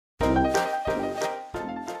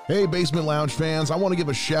Hey, Basement Lounge fans, I want to give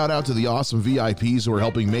a shout out to the awesome VIPs who are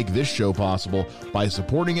helping make this show possible by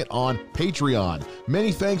supporting it on Patreon.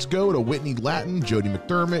 Many thanks go to Whitney Lattin, Jody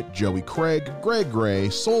McDermott, Joey Craig, Greg Gray,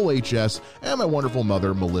 Soul HS, and my wonderful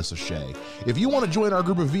mother, Melissa Shea. If you want to join our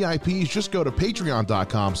group of VIPs, just go to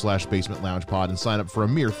patreon.com/basementloungepod and sign up for a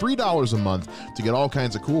mere $3 a month to get all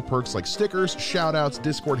kinds of cool perks like stickers, shout outs,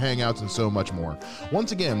 Discord hangouts, and so much more.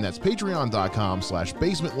 Once again, that's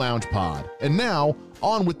patreon.com/basementloungepod. And now,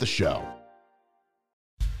 on with the show.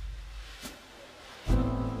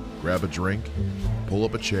 Grab a drink, pull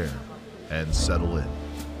up a chair, and settle in,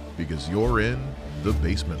 because you're in the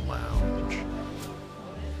Basement Lounge.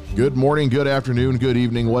 Good morning, good afternoon, good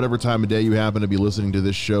evening, whatever time of day you happen to be listening to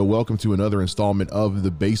this show. Welcome to another installment of the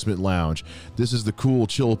Basement Lounge. This is the cool,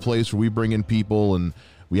 chill place where we bring in people and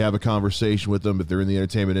we have a conversation with them, but they're in the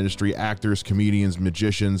entertainment industry, actors, comedians,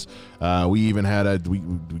 magicians. We even had a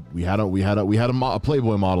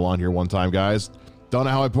Playboy model on here one time, guys. Don't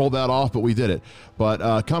know how I pulled that off, but we did it.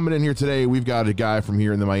 But coming in here today, we've got a guy from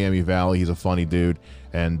here in the Miami Valley. He's a funny dude,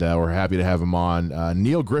 and we're happy to have him on.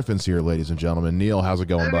 Neil Griffin's here, ladies and gentlemen. Neil, how's it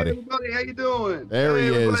going, buddy? Hey, everybody, how you doing? There he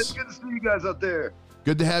is. It's good to see you guys out there.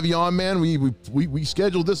 Good to have you on, man. We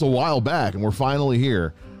scheduled this a while back, and we're finally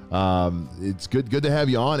here. It's good to have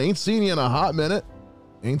you on. Ain't seen you in a hot minute,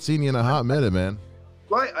 man.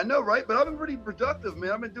 Right, I know, right? But I've been pretty productive,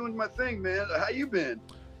 man. I've been doing my thing, man. How you been?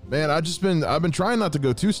 Man, I've been trying not to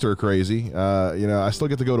go too stir crazy. I still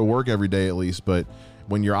get to go to work every day at least, but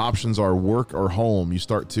when your options are work or home, you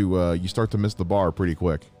start to miss the bar pretty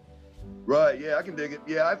quick. Right, yeah, I can dig it.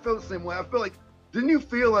 Yeah, I feel the same way. I feel like, didn't you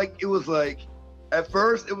feel like it was like, at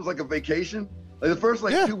first it was like a vacation? Like the first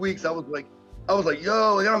 2 weeks, I was like,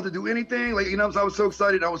 yo, I don't have to do anything. Like, so I was so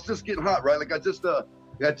excited. I was just getting hot, right? Like I just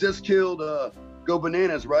killed Go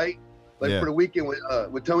Bananas, right? Like for the weekend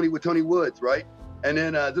with Tony Woods, right? And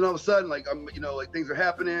then all of a sudden, like I'm, like things are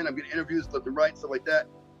happening. I'm getting interviews left and right, stuff like that.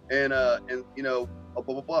 And blah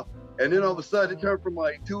blah blah. And then all of a sudden, it turned from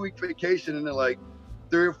like 2 week vacation into like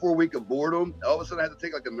 3 or 4 week of boredom. All of a sudden, I had to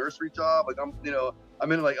take like a nursery job. Like I'm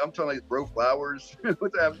trying to like grow flowers,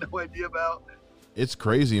 which I have no idea about. It's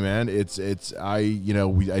crazy, man. The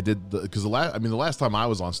last time I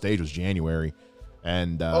was on stage was January,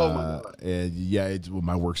 and my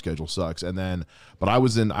work schedule sucks. But I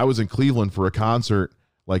was in Cleveland for a concert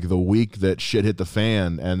like the week that shit hit the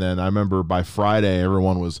fan, and then I remember by Friday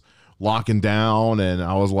everyone was locking down, and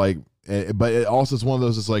I was like, but it also it's one of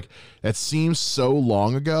those. It's like that seems so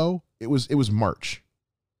long ago. It was March.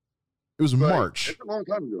 It was March. It's a long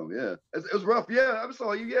time ago. Yeah, it was rough. Yeah, I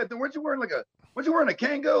saw you. Yeah, weren't you wearing a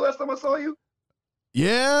Kango last time I saw you?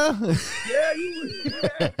 Yeah. Yeah.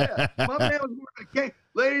 My man was wearing a Kango.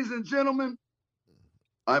 Ladies and gentlemen,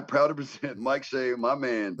 I'm proud to present Mike Shea, my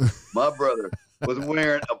man, my brother, was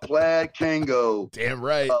wearing a plaid Kango. Damn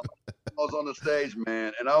right. I was on the stage,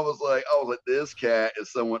 man, and I was like, this cat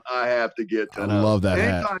is someone I have to get to know. I love that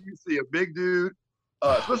Anytime hat. you see a big dude,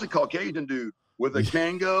 especially Caucasian dude, with a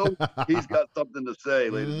Kango, he's got something to say,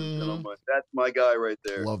 ladies and gentlemen. That's my guy right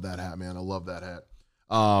there. Love that hat, man. I love that hat.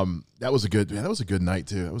 That was a good night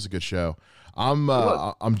too. That was a good show.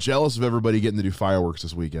 I'm jealous of everybody getting to do fireworks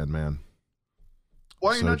this weekend, man.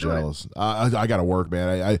 Why are you not jealous? I gotta work,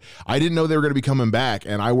 man. I didn't know they were gonna be coming back,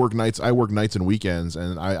 and I work nights and weekends,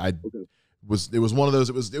 and it was one of those.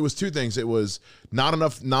 It was two things. It was not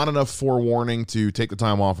enough forewarning to take the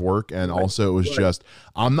time off work, and also it was just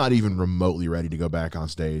I'm not even remotely ready to go back on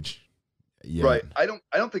stage. Yeah. Right. I don't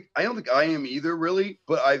think I am either, really.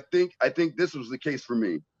 But I think this was the case for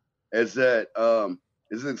me, is that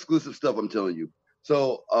this is exclusive stuff I'm telling you.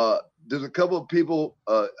 So there's a couple of people,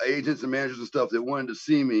 agents and managers and stuff that wanted to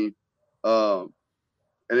see me, and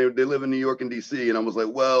they live in New York and DC, and I was like,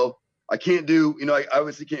 well, I can't do, I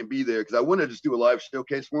obviously can't be there because I wanted to just do a live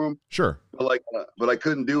showcase for them. Sure. But I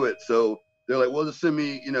couldn't do it. So they're like, well, just send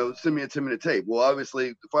me a 10-minute tape. Well, obviously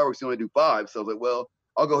the fireworks only do 5. So I was like, well,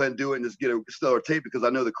 I'll go ahead and do it and just get a stellar tape because I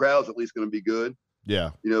know the crowd's at least going to be good. Yeah.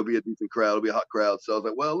 Be a decent crowd. It'll be a hot crowd. So I was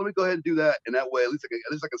like, well, let me go ahead and do that. And that way, at least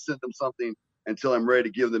I can send them something until I'm ready to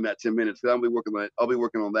give them that 10 minutes. Cause I'll be working on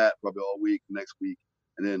that probably all week, next week.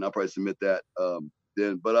 And then I'll probably submit that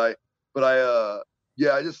then. I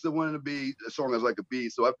just still wanted to be as strong as I could be.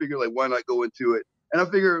 So I figured, like, why not go into it? And I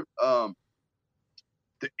figure the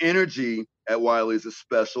energy at Wiley's is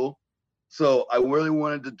special. So I really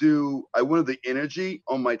wanted the energy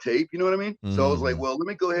on my tape. You know what I mean? Mm-hmm. So I was like, well, let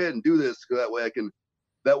me go ahead and do this. Cause that way I can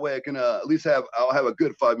at least I'll have a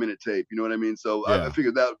good 5-minute tape. You know what I mean? So I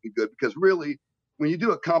figured that would be good because really when you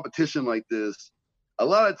do a competition like this, a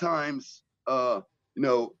lot of times,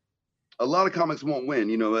 a lot of comics won't win.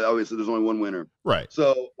 You know, obviously there's only one winner. Right.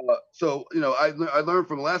 So, you know, I learned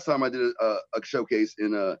from the last time I did a showcase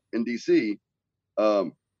in DC. You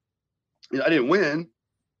know, I didn't win,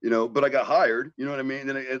 you know, but I got hired. You know what I mean?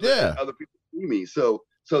 And other people see me. So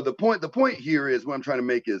the point here is what I'm trying to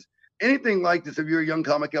make is anything like this. If you're a young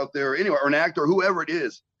comic out there, or anywhere, or an actor, or whoever it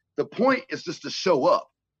is, the point is just to show up.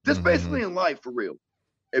 Just basically in life, for real.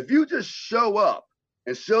 If you just show up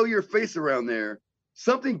and show your face around there,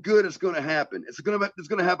 something good is going to happen. It's going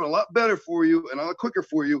to happen a lot better for you and a lot quicker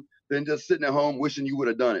for you than just sitting at home wishing you would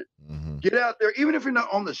have done it. Get out there, even if you're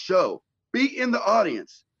not on the show. Be in the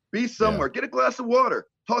audience. Be somewhere. Get a glass of water.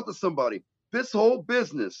 Talk to somebody. This whole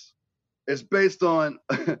business is based on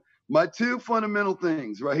my two fundamental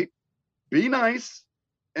things, right? Be nice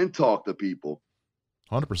and talk to people.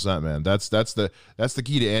 100%, man. That's the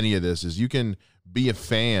key to any of this. Is you can be a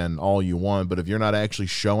fan all you want, but if you're not actually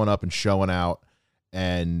showing up and showing out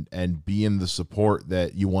and being the support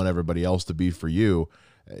that you want everybody else to be for you,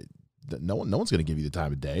 no one's going to give you the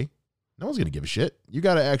time of day. No one's going to give a shit. You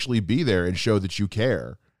got to actually be there and show that you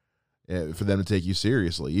care for them to take you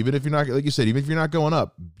seriously. Even if you're not, like you said, even if you're not going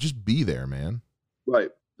up, just be there, man. Right.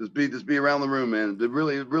 Just be around the room, man. It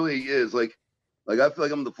really is like I feel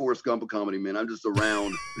like I'm the Forrest Gump of comedy, man. I'm just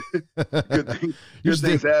around. Good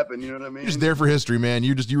things happen. You know what I mean? You're just there for history, man.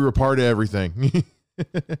 You were a part of everything.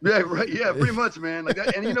 Yeah, right. Yeah, pretty much, man. Like,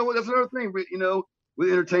 and you know what? That's another thing. But you know, with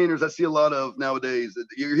entertainers, I see a lot of nowadays.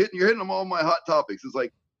 You're hitting them all my hot topics. It's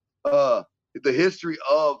like the history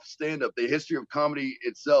of stand-up, the history of comedy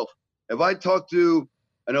itself. If I talk to,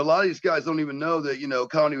 I know a lot of these guys don't even know that, you know,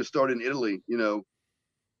 comedy was started in Italy. You know.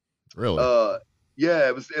 Really? Yeah,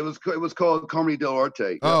 it was called Comedy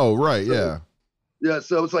dell'arte. Oh, right, yeah. Yeah,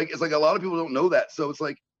 so it's like a lot of people don't know that. So it's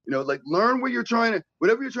like, you know, like learn whatever you're trying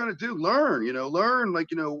to do, learn, you know,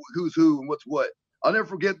 like, you know, who's who and what's what. I'll never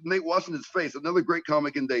forget Nate Washington's face, another great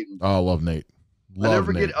comic in Dayton. Oh, I love Nate.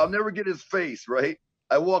 I'll never get his face, right?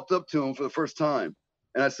 I walked up to him for the first time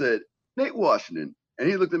and I said, Nate Washington. And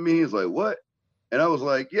he looked at me, he was like, what? And I was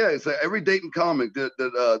like, yeah, it's like every Dayton comic that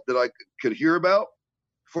I could hear about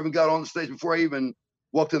before we got on the stage, before I even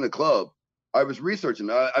walked in the club, I was researching.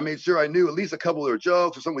 I made sure I knew at least a couple of their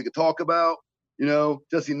jokes or something we could talk about. You know,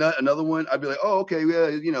 Jesse Nutt, another one. I'd be like, oh, okay, yeah,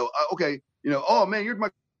 you know, okay, you know, oh man, your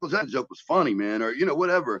Michael Jackson joke was funny, man, or you know,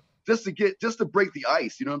 whatever. Just to break the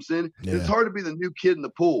ice. You know what I'm saying? Yeah. It's hard to be the new kid in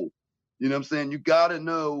the pool. You know what I'm saying? You gotta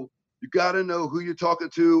know who you're talking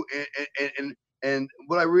to, and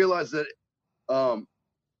what I realized that,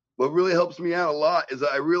 what really helps me out a lot is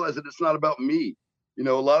that I realize that it's not about me. You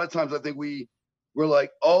know, a lot of times I think we're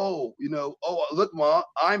like, oh, you know, oh, look, Ma,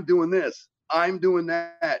 I'm doing this, I'm doing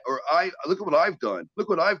that, or look at what I've done, look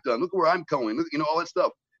what I've done, look where I'm going, look, you know, all that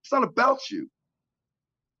stuff. It's not about you.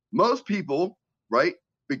 Most people, right,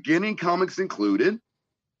 beginning comics included,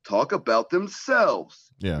 talk about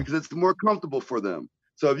themselves, because it's more comfortable for them.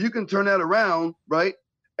 So if you can turn that around, right,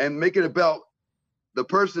 and make it about the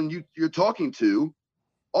person you're talking to,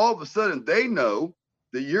 all of a sudden they know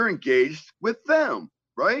that you're engaged with them,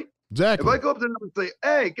 right? Exactly. If I go up to them and say,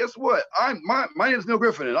 hey, guess what? My name is Neil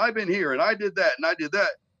Griffin, and I've been here, and I did that, and I did that.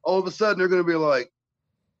 All of a sudden, they're going to be like,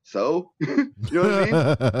 so? You know what I mean?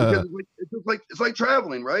 Because it's like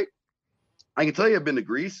traveling, right? I can tell you I've been to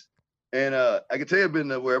Greece, and I can tell you I've been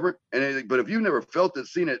to wherever, but if you've never felt it,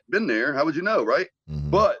 seen it, been there, how would you know, right? Mm-hmm.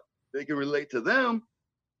 But they can relate to them,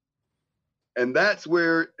 and that's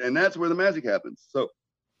where the magic happens. So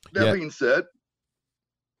that being said,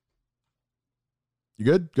 you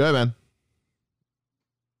good? Go ahead, man.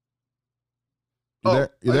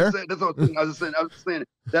 You there? That's what I was just saying.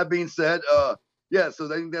 That being said, yeah.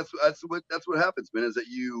 So I think that's what happens, man. Is that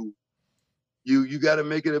you got to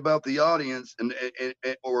make it about the audience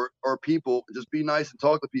or people. Just be nice and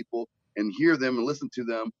talk to people and hear them and listen to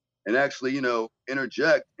them and actually, you know,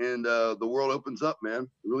 interject, and the world opens up, man.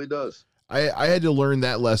 It really does. I had to learn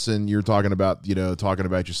that lesson you're talking about, you know, talking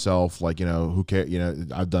about yourself, like, you know, who cares, you know,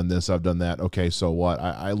 I've done this, I've done that. Okay, so what?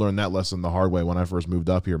 I learned that lesson the hard way when I first moved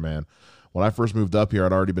up here, man. When I first moved up here,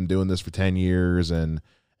 I'd already been doing this for 10 years and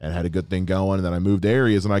had a good thing going. And then I moved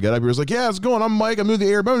areas and I got up here, I was like, yeah, it's going. I'm Mike. I moved the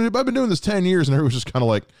area. I've been doing this 10 years. And everyone was just kind of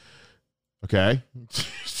like, okay,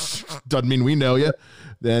 doesn't mean we know you.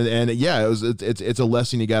 And yeah, it's a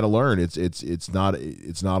lesson you got to learn. It's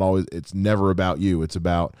never about you. It's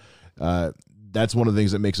about, that's one of the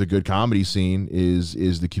things that makes a good comedy scene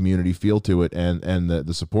is the community feel to it and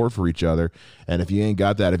the support for each other. And if you ain't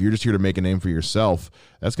got that, if you're just here to make a name for yourself,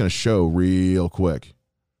 that's going to show real quick.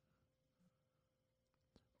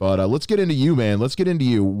 But let's get into you, man. Let's get into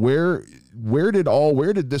you. Where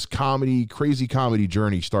did this crazy comedy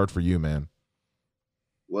journey start for you, man?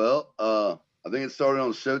 Well, I think it started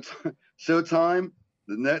on Showtime. Showtime,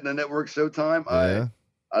 the network Showtime. Yeah.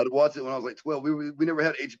 I'd watch it when I was like 12. We never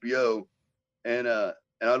had HBO, and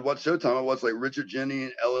I'd watch Showtime. I'd watch like Richard Jenny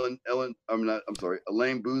and Ellen. I'm sorry,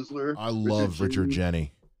 Elaine Boozler. I love Richard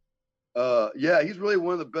Jenny. Yeah, he's really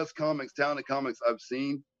one of the best talented comics I've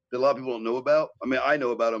seen that a lot of people don't know about. I mean, I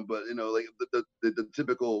know about him, but like the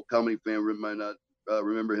typical comedy fan might not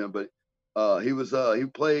remember him. But he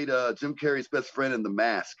played Jim Carrey's best friend in The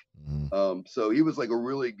Mask. So he was like a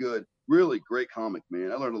really great comic,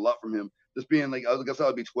 man. I learned a lot from him. Just being like, I guess I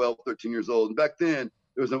would be 12, 13 years old, and back then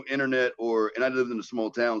there was no internet, and I lived in a small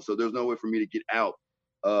town, so there's no way for me to get out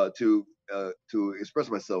to express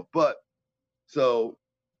myself. But so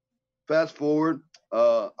fast forward,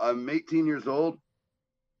 I'm 18 years old,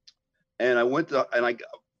 and hold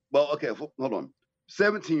on,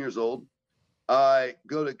 17 years old. I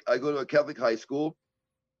go to a Catholic high school,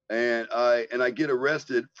 and I get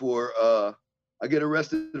arrested for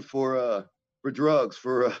drugs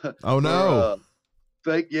for oh no.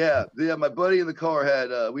 Fake. Yeah. My buddy in the car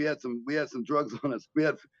had we had some drugs on us.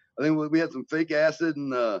 I think we had some fake acid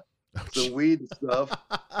and some weed and stuff.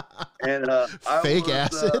 And fake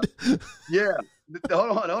acid. Yeah.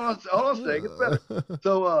 Hold on a second. It's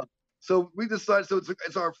better. So we decided. So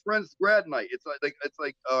it's our friend's grad night. It's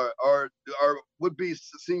like our would be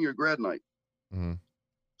senior grad night. Mm-hmm.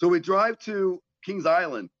 So we drive to Kings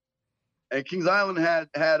Island, and Kings Island had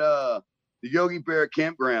the Yogi Bear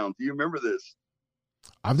campground. Do you remember this?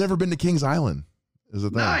 I've never been to Kings Island. Is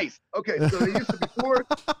it nice? Okay, so it used to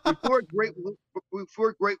before Great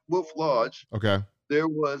Wolf Lodge. Okay. There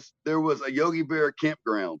was a Yogi Bear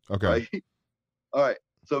campground. Okay. Right? All right.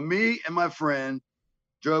 So me and my friend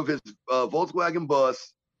drove his Volkswagen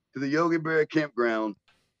bus to the Yogi Bear campground,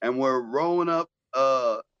 and we're rolling up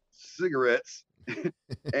cigarettes,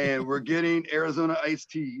 and we're getting Arizona iced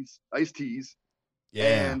teas.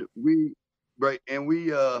 Yeah. And we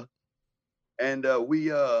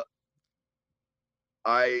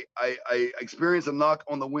I experienced a knock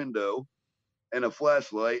on the window and a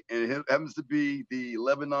flashlight, and it happens to be the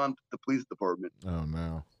police department. Oh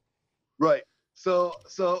no. Right. So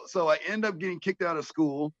I end up getting kicked out of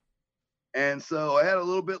school, and so I had a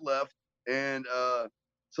little bit left, and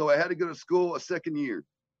so I had to go to school a second year.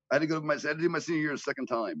 I had to do my senior year a second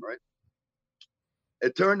time. Right.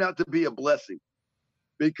 It turned out to be a blessing,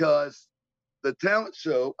 because the talent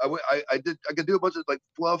show I could do a bunch of like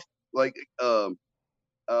fluff, like what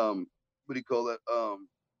do you call that?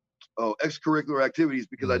 Extracurricular activities,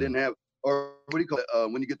 because I didn't have, or what do you call it?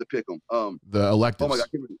 When you get to pick them? The electives. Oh my God,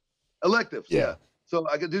 electives. Yeah. So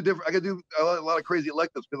I could do a lot of crazy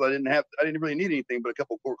electives, because I didn't really need anything but a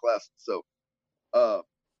couple core classes. So,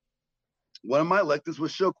 one of my electives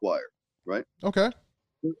was show choir. Right. Okay.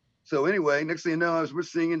 So anyway, next thing you know, we're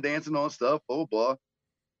singing, dancing, all that stuff, blah blah blah.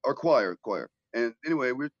 Our choir. And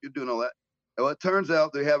anyway, we're doing all that. And well, it turns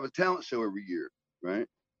out they have a talent show every year, right?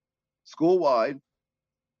 School wide.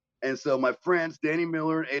 And so my friends, Danny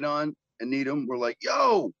Miller and Adon and Needham, were like,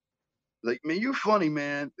 yo, like, man, you're funny,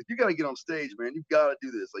 man. Like, you got to get on stage, man. You got to do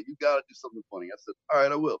this. Like, you got to do something funny. I said, all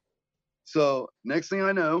right, I will. So next thing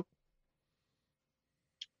I know,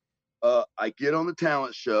 I get on the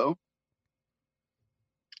talent show.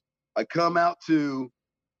 I come out to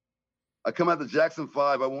Jackson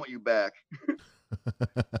 5, I Want You Back.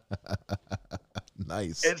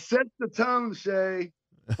 Nice. It sets the tone, Shay,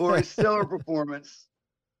 for a stellar performance.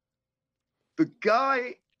 The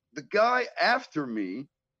guy after me,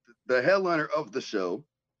 the headliner of the show,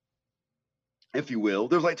 if you will,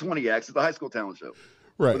 there's like 20 acts. It's a high school talent show.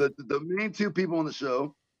 Right. But the main two people on the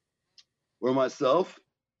show were myself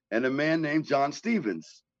and a man named John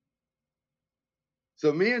Stevens.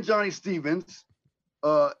 So me and Johnny Stevens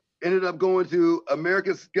ended up going to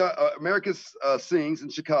America's Sings in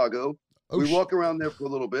Chicago. We walk around there for a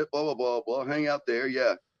little bit, blah, blah, blah, blah, hang out there.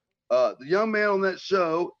 Yeah. The young man on that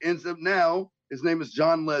show ends up now, his name is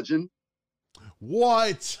John Legend.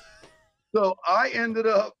 What? So I ended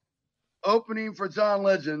up opening for John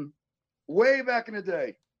Legend way back in the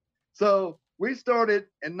day. So we started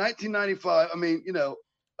in 1995. I mean, I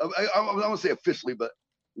won't say officially, but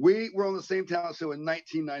we were on the same talent show in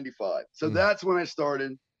 1995. So that's when I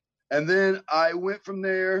started. And then I went from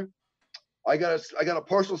there. I got a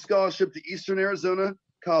partial scholarship to Eastern Arizona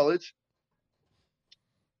College.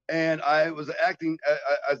 And I was acting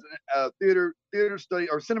as a theater study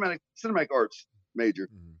or cinematic arts major.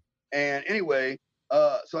 And anyway,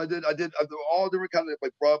 so I did all different kinds of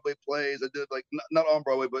like Broadway plays. I did like not on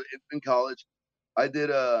Broadway, but in college. I did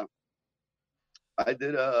what I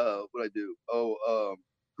do?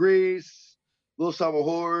 Grease, Little Shop of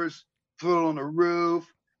Horrors, Fiddle on the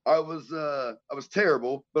Roof, I was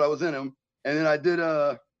terrible, but I was in them. And then I did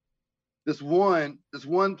this one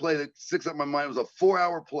play that sticks up in my mind. It was a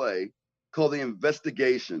 4-hour play called The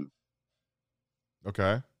Investigation.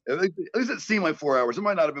 Okay. At least it seemed like 4 hours. It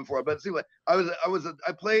might not have been 4 hours, but it seemed like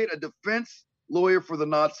I played a defense lawyer for the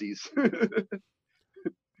Nazis.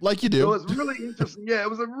 Like you do. It was really interesting. Yeah, it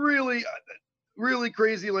was a really, really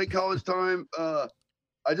crazy like college time.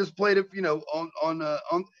 I just played it, on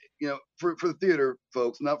for the theater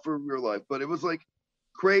folks, not for real life, but it was like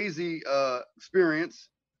crazy experience.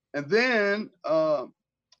 And then I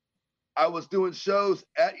was doing shows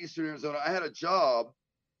at Eastern Arizona. I had a job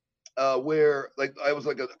where like I was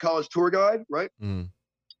like a college tour guide, right? Mm.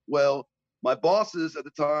 Well, my bosses at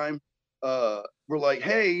the time were like,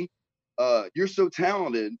 "Hey, you're so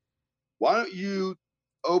talented. Why don't you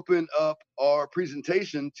open up our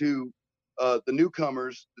presentation to the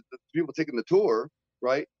newcomers, the people taking the tour,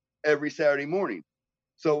 right? Every Saturday morning."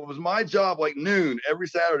 So it was my job, like noon every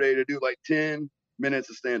Saturday, to do like 10 minutes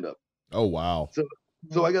of stand up. Oh, wow.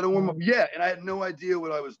 So I got to warm up. Yeah. And I had no idea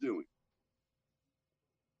what I was doing.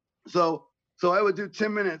 So I would do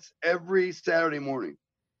 10 minutes every Saturday morning.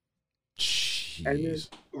 Jeez. And then,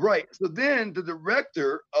 right. So then the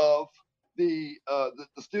director of the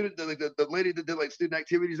student, the lady that did like student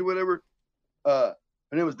activities or whatever, her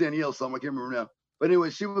name was Danielle, so I can't remember now. But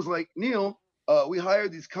anyway, she was like, "Neil, we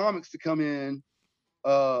hired these comics to come in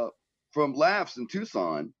from Laughs in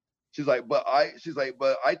Tucson." She's like, but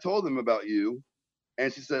I told them about you,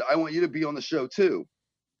 and she said, "I want you to be on the show too."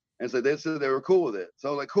 And so they said they were cool with it. So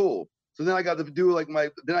I was like, cool. So then I got to do like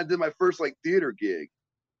then I did my first like theater gig.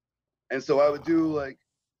 And so I would do like,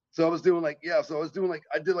 so I was doing like, yeah, so I was doing like,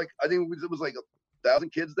 I did like, I think it was like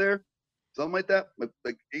 1,000 kids there, something like that,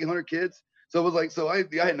 like 800 kids. So it was like, so I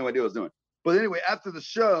had no idea what I was doing. But anyway, after the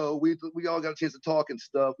show, we all got a chance to talk and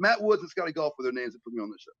stuff. Matt Woods and Scotty Golf were their names that put me on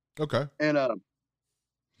the show. Okay. And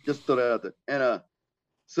just throw that out there. And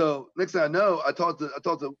so next thing I know, I talked to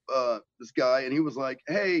this guy, and he was like,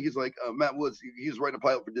 "Hey," he's like, Matt Woods, he was writing a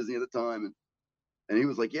pilot for Disney at the time, and he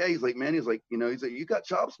was like, "Yeah," he's like, "Man," he's like, he's like, "You got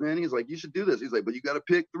chops, man." He's like, "You should do this." He's like, "But you got to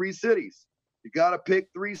pick 3 cities. You got to pick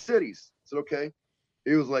 3 cities." I said, "Okay."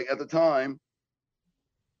 He was like, at the time,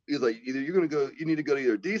 he's like, "Either you need to go to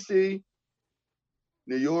either DC,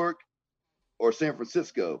 New York, or San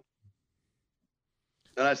Francisco."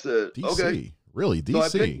 And I said, DC. "Okay." Really? DC?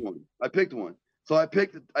 So I picked one. So I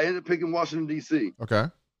ended up picking Washington, D.C. Okay.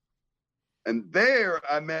 And there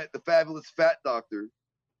I met the fabulous Fat Doctor,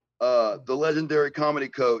 the legendary comedy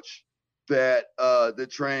coach that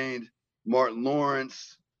trained Martin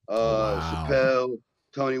Lawrence, Wow. Chappelle,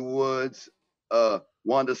 Tony Woods,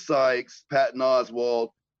 Wanda Sykes, Patton Oswalt,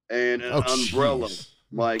 and an umbrella,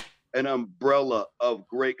 like an umbrella of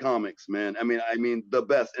great comics, man. I mean the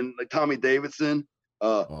best. And like Tommy Davidson,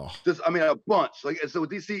 a bunch. Like, and so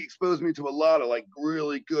DC exposed me to a lot of like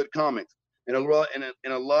really good comics and a lot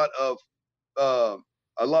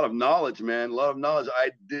of knowledge, man. A lot of knowledge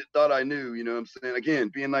I thought I knew, you know what I'm saying?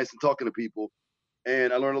 Again, being nice and talking to people.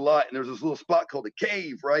 And I learned a lot. And there was this little spot called the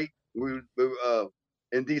Cave, right? We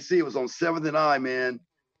in DC. It was on 7th and I, man.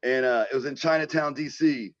 And it was in Chinatown,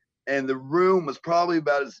 DC. And the room was probably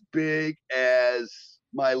about as big as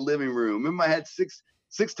my living room. Remember, I had six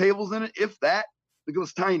tables in it, if that. Like, it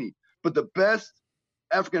was tiny. But the best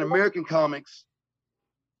African American comics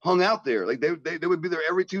hung out there. Like they would be there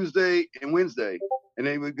every Tuesday and Wednesday, and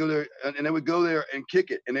they would go there and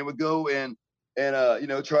kick it, and they would go and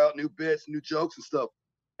try out new bits, new jokes and stuff.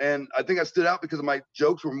 And I think I stood out because my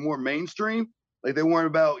jokes were more mainstream. Like they weren't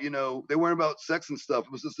about sex and stuff.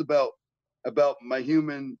 It was just about my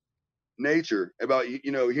human nature, about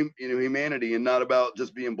humanity, and not about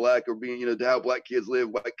just being black or being how black kids live,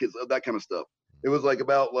 white kids, that kind of stuff. It was like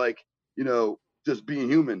about just being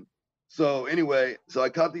human. So anyway, so I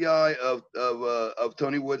caught the eye of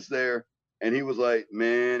Tony Woods there, and he was like,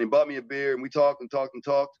 man, he bought me a beer, and we talked and talked and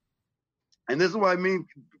talked. And this is what I mean,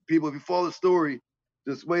 people. If you follow the story,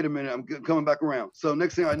 just wait a minute, I'm coming back around. So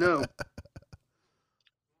next thing I know,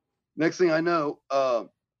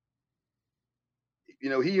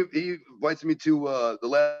 he invites me to the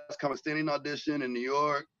last comic standing audition in New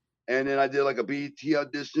York, and then I did like a BET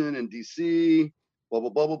audition in DC, blah blah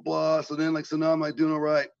blah blah blah. So then so now I'm like doing all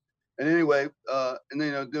right. And anyway, and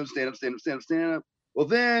then doing stand up. Well,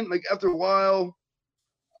 then after a while,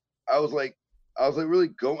 I was really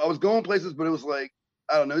going. I was going places, but it was like,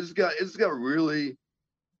 I don't know. It just got really.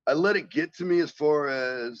 I let it get to me as far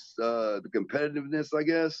as the competitiveness, I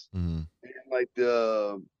guess, and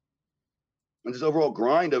and just overall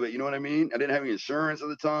grind of it. You know what I mean? I didn't have any insurance at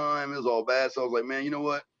the time. It was all bad. So I was like, man, you know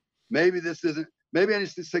what? Maybe this isn't. Maybe I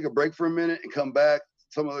just take a break for a minute and come back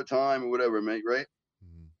some other time or whatever, mate, right?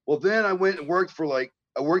 Mhm. Well, then I went and worked for I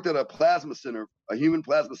worked at a plasma center, a human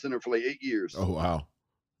plasma center for like 8 years. Oh, wow.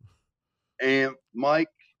 And Mike,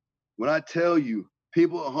 when I tell you,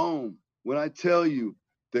 people at home, when I tell you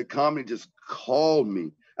that comedy just called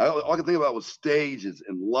me, all I could think about was stages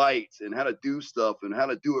and lights and how to do stuff and how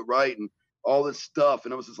to do it right and all this stuff.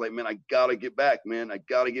 And I was just like, man, I gotta get back, man. I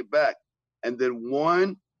gotta get back. And then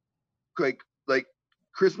one, like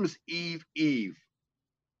Christmas Eve,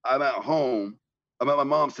 I'm at home. I'm at my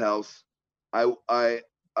mom's house. There's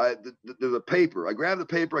a paper. I grab the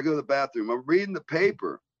paper. I go to the bathroom. I'm reading the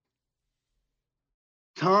paper.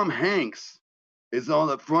 Tom Hanks is on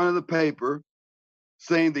the front of the paper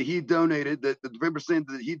saying that he donated, that the paper saying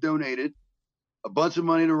that he donated a bunch of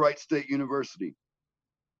money to Wright State University.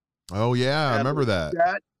 Oh, yeah. I remember that.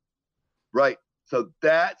 Right. So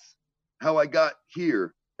that's how I got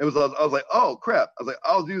here. I was like, oh, crap. I was like,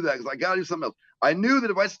 I'll do that because I got to do something else. I knew that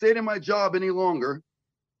if I stayed in my job any longer,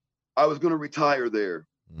 I was going to retire there.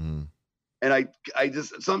 Mm. And I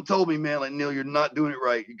just, something told me, man, like, Neil, you're not doing it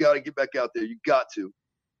right. You got to get back out there. You got to.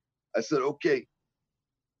 I said, okay.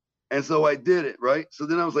 And so I did it, right? So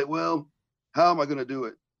then I was like, well, how am I going to do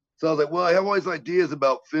it? So I was like, well, I have all these ideas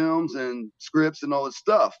about films and scripts and all this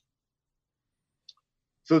stuff.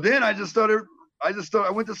 So then I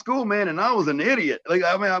went to school, man, and I was an idiot. Like,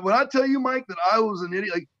 I mean, when I tell you, Mike, that I was an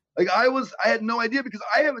idiot, I had no idea because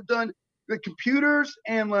I haven't done the computers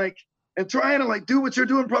and trying to do what you're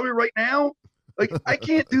doing probably right now. Like, I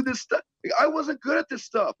can't do this stuff. Like, I wasn't good at this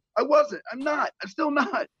stuff. I wasn't. I'm not. I'm still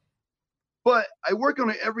not. But I work on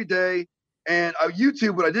it every day, and I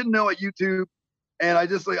YouTube what I didn't know at YouTube, and I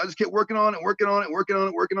just kept working on it,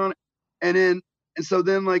 and so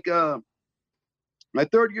then my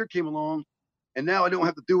third year came along, and now I don't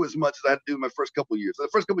have to do as much as I had to do my first couple of years. So the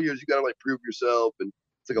first couple of years, you got to prove yourself, and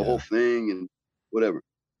it's like a whole thing and whatever.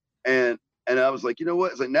 And I was like, you know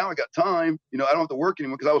what? It's like now I got time. I don't have to work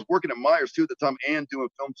anymore because I was working at Myers too at the time and doing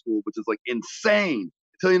film school, which is like insane.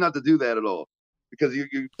 I tell you not to do that at all because your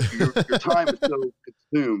time is so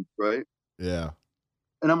consumed, right? Yeah.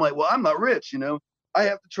 And I'm like, well, I'm not rich, I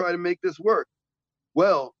have to try to make this work.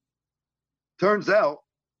 Well, turns out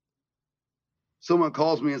someone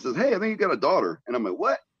calls me and says, hey, I think you got a daughter. And I'm like,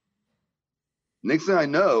 what? Next thing I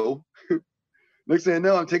know,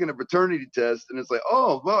 I'm taking a paternity test, and it's like,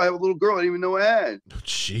 oh, well, I have a little girl I didn't even know I had.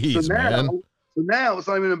 Jeez, man. So now it's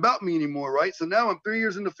not even about me anymore, right? So now I'm 3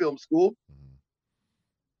 years into film school.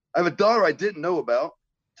 I have a daughter I didn't know about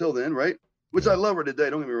till then, right? Which I love her today,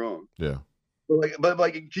 don't get me wrong. Yeah. But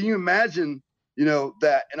can you imagine,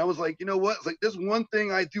 that? And I was like, you know what? It's like there's one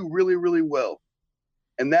thing I do really, really well,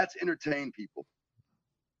 and that's entertain people.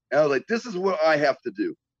 And I was like, this is what I have to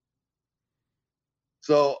do.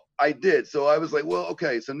 So I did. So I was like, well,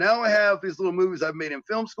 okay. So now I have these little movies I've made in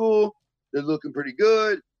film school. They're looking pretty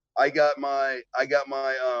good. I'm writing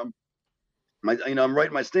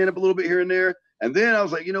my stand-up a little bit here and there. And then I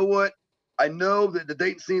was like, you know what? I know that the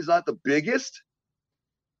Dayton scene's not the biggest.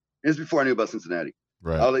 This is before I knew about Cincinnati.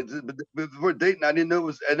 Right. I was like, before Dayton, I know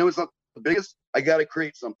it's not the biggest. I got to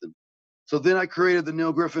create something. So then I created the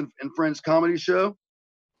Neil Griffin and Friends comedy show.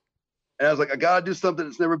 And I was like, I got to do something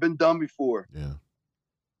that's never been done before. Yeah.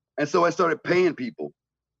 And so I started paying people.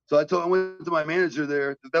 So I went to my manager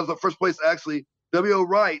there. That was the first place, actually. W.O.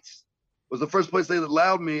 Wright's was the first place they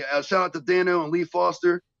allowed me. Shout out to Dano and Lee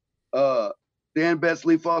Foster. Dan Betts,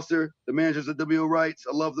 Lee Foster, the managers at W.O. Wright's.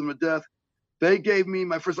 I love them to death. They gave me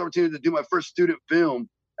my first opportunity to do my first student film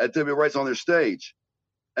at W.O. Wright's on their stage.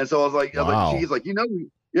 And so I was like, he's like, we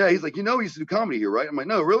used to do comedy here, right? I'm like,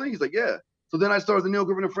 no, really? He's like, yeah. So then I started the Neil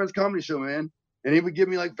Griffin and Friends comedy show, man. And he would give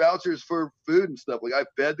me vouchers for food and stuff. I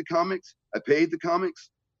fed the comics. I paid the comics.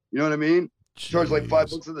 You know what I mean? Charged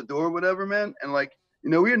 $5 at the door or whatever, man. And we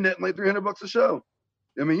were netting $300 a show.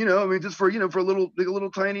 I mean, just for a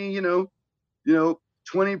little tiny,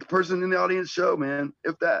 20 person in the audience show, man,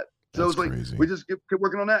 if that. So it's crazy. We just kept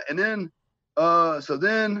working on that. And then, so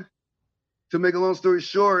then to make a long story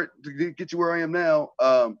short, to get you where I am now,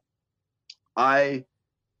 let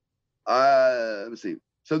me see.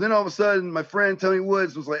 So then all of a sudden, my friend Tony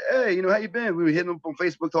Woods was like, hey, how you been? We were hitting him on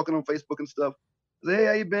Facebook, talking on Facebook and stuff. I said, hey,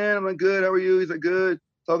 how you been? I'm like, good. How are you? He's like, good.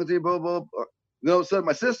 Talking to you, blah, blah, blah. And all of a sudden,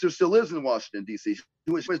 my sister still lives in Washington, D.C. She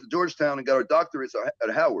went to Georgetown and got her doctorate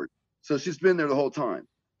at Howard. So she's been there the whole time.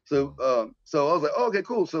 So I was like, oh, okay,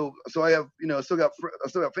 cool. So I have, I still got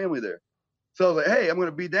family there. So I was like, hey, I'm going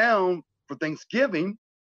to be down for Thanksgiving.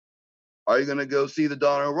 Are you going to go see the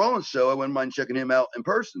Donna Rollins show? I wouldn't mind checking him out in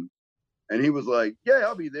person. And he was like, yeah,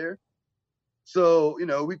 I'll be there. So,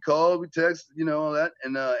 we called, we texted, all that.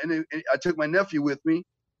 And I took my nephew with me.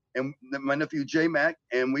 and my nephew J Mac,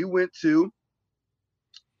 and we went to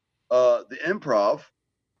the Improv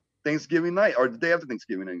Thanksgiving night, or the day after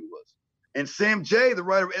Thanksgiving night it was. And Sam J, the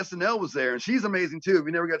writer of SNL, was there, and she's amazing too. If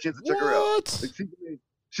you never got a chance to check her out, like,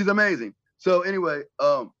 she's amazing. So anyway,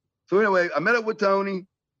 I met up with Tony.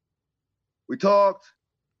 We talked.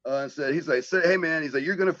 He's like, hey man, he's like,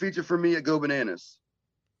 you're gonna feature for me at Go Bananas.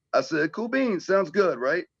 I said, cool beans, sounds good,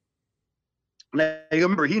 right? Now,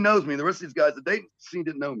 remember, he knows me. The rest of these guys, the dating scene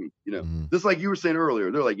didn't know me, you know. Just like you were saying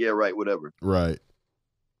earlier, they're like, yeah, right, whatever. Right.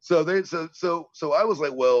 So I was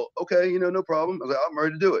like, well, okay, you know, no problem. I was like, I'm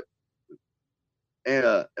ready to do it. And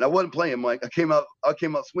I wasn't playing, Mike. I came out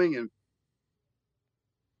swinging.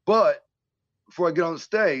 But before I get on the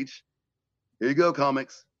stage, here you go,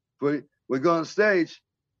 comics. Before we go on stage,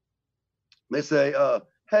 they say,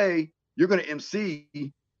 hey, you're going to MC.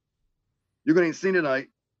 You're going to MC tonight.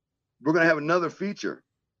 We're going to have another feature.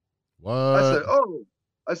 What?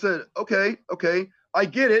 I said, okay. I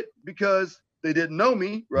get it because they didn't know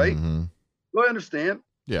me, right? Mm-hmm. So I understand.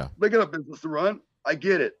 Yeah. They got a business to run. I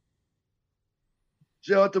get it.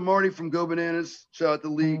 Shout out to Marty from Go Bananas. Shout out to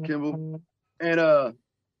Lee Kimball. And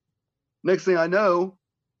next thing I know,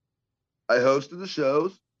 I hosted the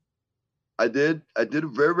shows. I did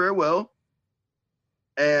very, very well.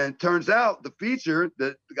 And turns out the feature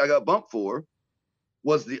that I got bumped for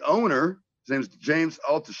was the owner, his name's James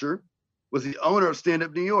Altucher, was the owner of Stand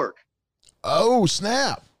Up New York. Oh,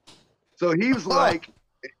 snap. So he was like,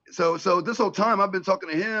 so this whole time I've been talking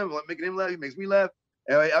to him, like making him laugh, he makes me laugh.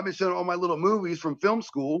 And I've been showing all my little movies from film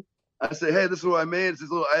school. I say, hey, this is what I made.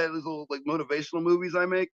 I had these little like motivational movies I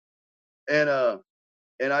make. And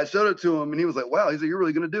I showed it to him and he was like, wow, he's like, you're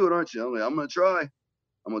really gonna do it, aren't you? I'm like, I'm gonna try.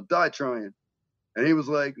 I'm gonna die trying. And he was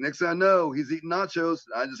like, next thing I know, he's eating nachos.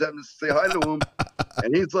 I just happened to say hi to him.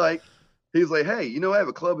 And he's like, hey, you know, I have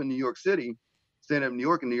a club in New York City, Stand Up New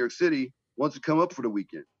York in New York City. Why don't you come up for the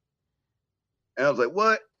weekend? And I was like,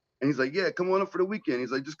 what? And he's like, yeah, come on up for the weekend.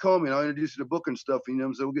 He's like, just call me and I'll introduce you to book and stuff. And, you know what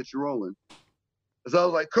I'm saying? We'll get you rolling. So I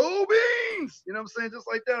was like, cool beans. You know what I'm saying? Just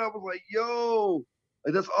like that. I was like, yo,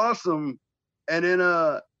 like, that's awesome. And then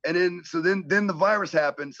the virus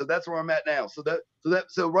happened. So that's where I'm at now.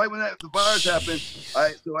 So right when the virus happened,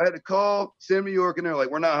 I had to call Sam New York and they're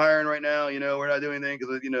like, we're not hiring right now. You know, we're not doing anything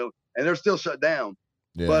because, you know, and they're still shut down.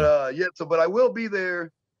 Yeah. But I will be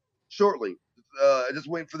there shortly. I just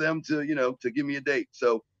waiting for them to, you know, to give me a date.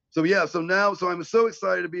 So I'm so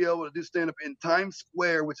excited to be able to do stand up in Times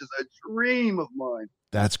Square, which is a dream of mine.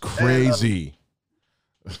 That's crazy.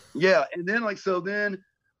 Yeah. And then then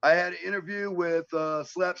I had an interview with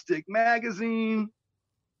Slapstick Magazine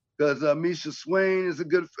because Misha Swain is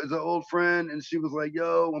an old friend. And she was like,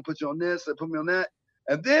 yo, I want to put you on this. I put me on that.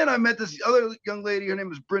 And then I met this other young lady. Her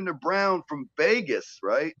name is Brenda Brown from Vegas,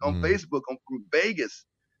 right? On Facebook, from Vegas.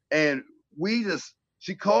 And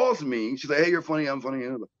she calls me. She's like, hey, you're funny. I'm funny.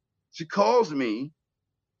 She calls me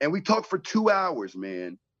and we talked for 2 hours,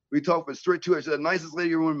 man. We talked for straight 2 hours. She's the nicest lady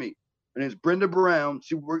you want to meet. Her name's Brenda Brown.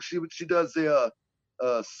 She does the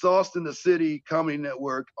Sauced in the City Comedy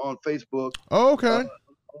Network on Facebook. Oh, okay.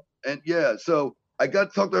 And yeah, so I got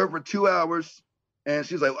to talk to her for 2 hours and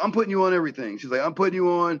she's like, I'm putting you on everything. She's like, I'm putting you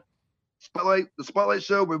on the Spotlight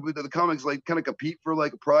show where the comics like kind of compete for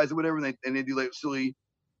like a prize or whatever. And they do like silly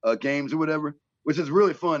games or whatever, which is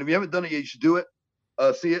really fun. If you haven't done it yet, you should do it.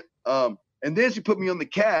 See it. And then she put me on the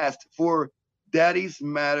cast for Daddy's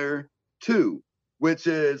Matter 2, which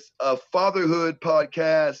is a fatherhood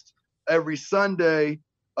podcast every Sunday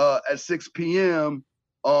at 6 p.m.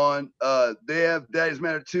 on they have Daddy's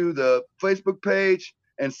Matter 2, the Facebook page,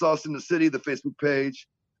 and Sauce in the City, the Facebook page.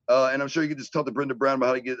 And I'm sure you can just talk to Brenda Brown about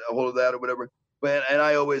how to get a hold of that or whatever. And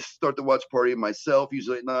I always start the watch party myself,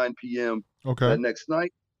 usually at 9 p.m. Okay. Next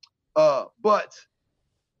night. But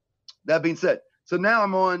that being said, I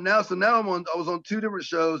was on 2 different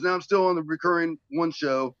shows. Now I'm still on the recurring one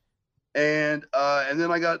show. And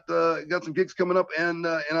then I got some gigs coming up and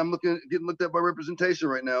I'm getting looked at by representation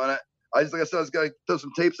right now. And I just, like I said, I just got to throw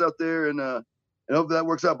some tapes out there and hope that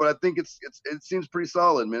works out. But I think it seems pretty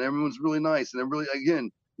solid, man. Everyone's really nice. And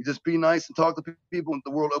again, you just be nice and talk to people and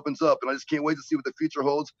the world opens up. And I just can't wait to see what the future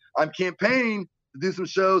holds. I'm campaigning to do some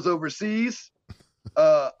shows overseas.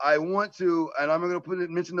 I want to, and I'm not going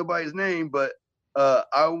to mention nobody's name, but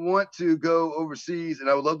I want to go overseas and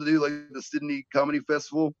I would love to do like the Sydney Comedy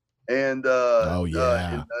Festival. And in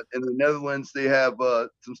the Netherlands, they have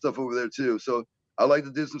some stuff over there too. So I like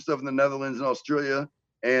to do some stuff in the Netherlands and Australia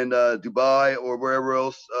and Dubai or wherever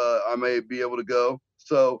else I may be able to go.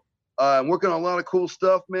 So I'm working on a lot of cool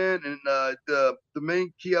stuff, man. And the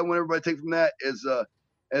main key I want everybody to take from that is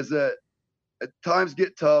that at times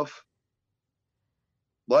get tough,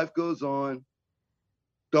 Life goes on.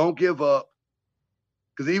 Don't give up.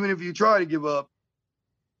 Because even if you try to give up,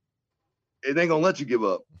 it ain't gonna let you give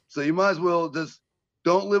up. So you might as well just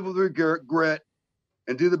don't live with regret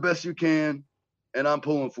and do the best you can. And I'm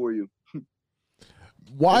pulling for you.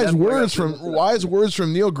 Wise words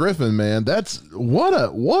from Neil Griffin, man. That's what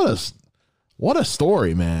a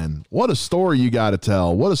story, man. What a story you got to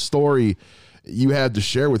tell. What a story you had to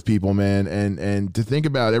share with people, man. And to think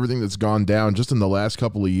about everything that's gone down just in the last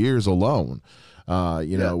couple of years alone.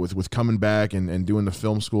 You know, with coming back and doing the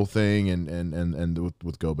film school thing and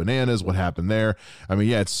with Go Bananas, what happened there. I mean,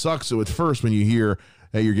 yeah, it sucks at first when you hear,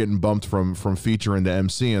 hey, you're getting bumped from feature into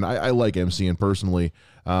MC, and I like MCing personally.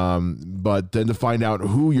 But then to find out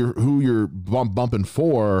who you're bumping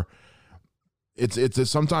for, it's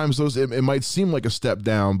sometimes it might seem like a step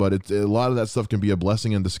down, but a lot of that stuff can be a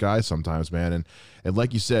blessing in disguise sometimes, man. And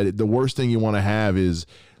like you said, the worst thing you want to have is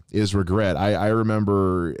regret. I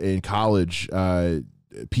remember in college,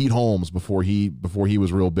 Pete Holmes, before he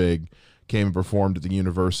was real big, came and performed at the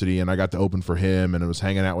university, and I got to open for him, and I was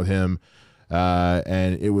hanging out with him.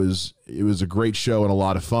 And it was a great show and a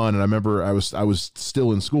lot of fun. And I remember I was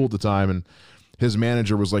still in school at the time, and his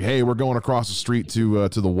manager was like, "Hey, we're going across the street to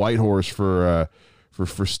the White Horse for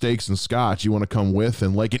steaks and scotch. You want to come with?"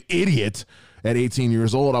 And like an idiot at 18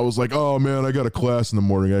 years old, I was like, "Oh man, I got a class in the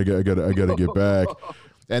morning. I got to get back."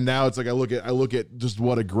 And now it's like I look at just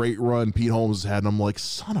what a great run Pete Holmes has had, and I'm like,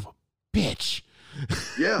 son of a bitch.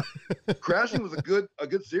 Yeah, Crashing was a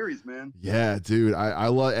good series, man. Yeah, dude, I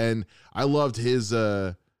loved his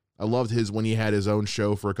when he had his own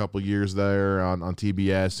show for a couple of years there on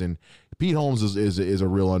TBS. And Pete Holmes is a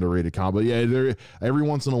real underrated comic. Yeah, every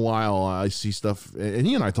once in a while I see stuff, and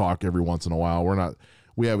he and I talk every once in a while.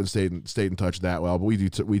 We haven't stayed in touch that well, but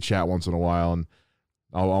we chat once in a while, and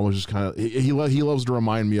I was just kind of he loves to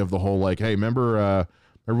remind me of the whole like, hey, remember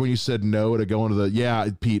when you said no to going to the, yeah,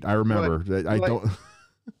 Pete, I remember. Right. I don't.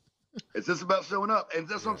 It's just about showing up. And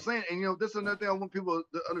that's what I'm saying. And, this is another thing I want people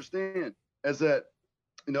to understand is that,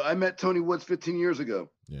 I met Tony Woods 15 years ago.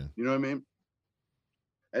 Yeah. You know what I mean?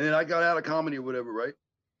 And then I got out of comedy or whatever, right?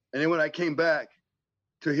 And then when I came back,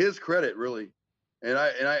 to his credit, really, and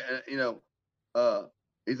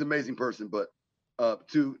he's an amazing person, but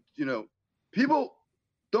people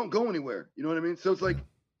don't go anywhere. You know what I mean? So it's like,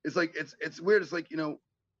 it's weird. It's like,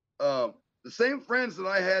 the same friends that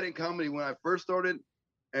I had in comedy when I first started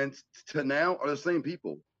and to now are the same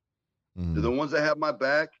people. Mm-hmm. They're the ones that have my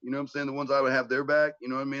back. You know what I'm saying? The ones I would have their back. You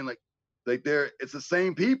know what I mean? Like it's the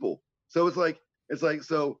same people. So it's like,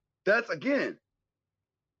 so that's, again,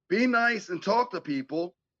 be nice and talk to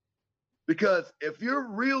people, because if you're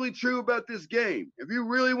really true about this game, if you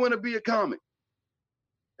really want to be a comic,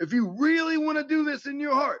 if you really want to do this in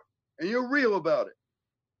your heart and you're real about it,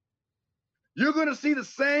 you're going to see the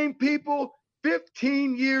same people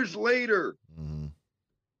 15 years later. Mm-hmm.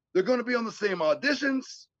 They're going to be on the same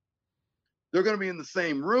auditions. They're going to be in the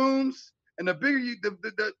same rooms. And the bigger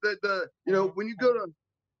when you go to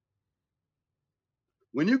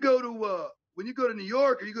New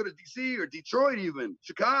York, or you go to DC or Detroit, even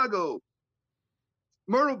Chicago,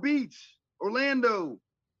 Myrtle Beach, Orlando,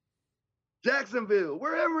 Jacksonville,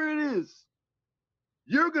 wherever it is,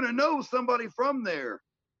 you're going to know somebody from there.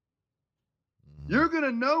 You're going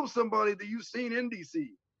to know somebody that you've seen in DC,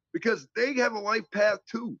 because they have a life path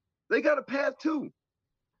too. They got a path too.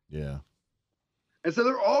 Yeah. And so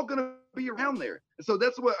they're all going to be around there. And so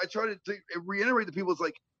that's what I try to reiterate to people. It's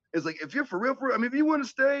like, if you're for real, I mean, if you want to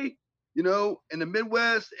stay, in the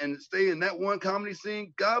Midwest and stay in that one comedy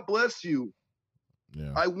scene, God bless you.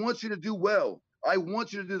 Yeah. I want you to do well. I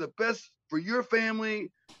want you to do the best for your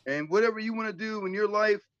family and whatever you want to do in your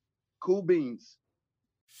life. Cool beans.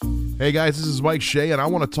 Hey guys, this is Mike Shea, and I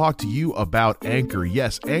want to talk to you about Anchor.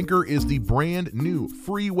 Yes, Anchor is the brand new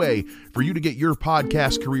free way for you to get your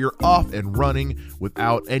podcast career off and running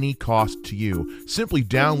without any cost to you. Simply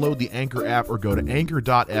download the Anchor app or go to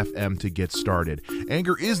anchor.fm to get started.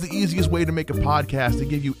 Anchor is the easiest way to make a podcast to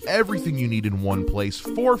give you everything you need in one place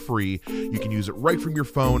for free. You can use it right from your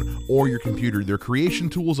phone or your computer. Their creation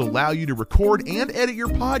tools allow you to record and edit your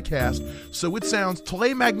podcast so it sounds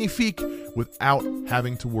très magnifique without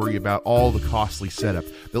having to worry about all the costly setup.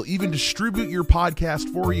 They'll even distribute your podcast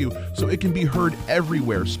for you so it can be heard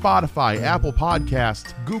everywhere. Spotify, Apple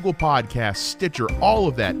Podcasts, Google Podcasts, Stitcher, all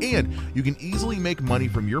of that. And you can easily make money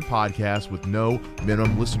from your podcast with no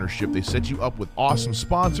minimum listenership. They set you up with awesome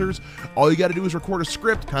sponsors. All you got to do is record a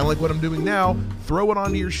script, kind of like what I'm doing now, throw it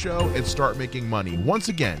onto your show, and start making money. Once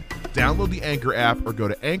again, download the Anchor app or go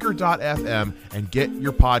to anchor.fm and get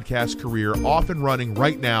your podcast career off and running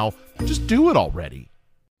right now. Just do it already.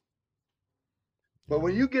 But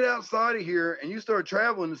when you get outside of here and you start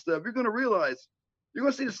traveling and stuff, you're going to realize you're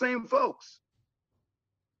going to see the same folks.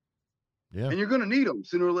 Yeah. And you're going to need them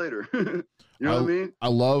sooner or later. You know what I mean? I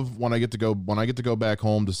love when I get to go back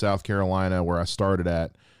home to South Carolina where I started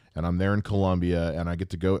at, and I'm there in Columbia, and I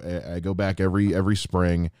go back every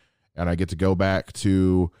spring, and I get to go back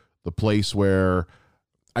to the place where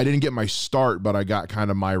I didn't get my start, but I got kind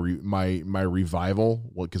of my revival,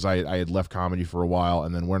 because I had left comedy for a while,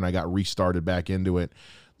 and then when I got restarted back into it,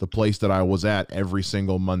 the place that I was at every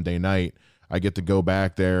single Monday night, I get to go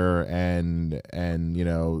back there and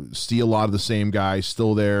see a lot of the same guys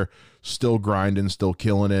still there, still grinding, still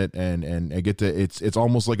killing it, and I get to it's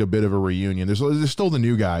almost like a bit of a reunion. There's still the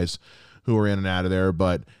new guys who are in and out of there,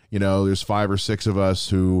 but there's 5 or 6 of us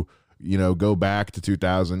who go back to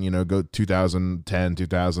 2000, go 2010,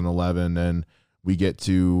 2011, and we get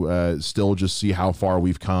to still just see how far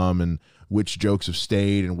we've come and which jokes have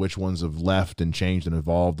stayed and which ones have left and changed and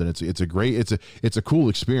evolved. And it's a cool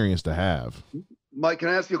experience to have. Mike, can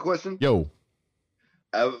I ask you a question? Yo.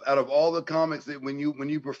 Out of all the comics that when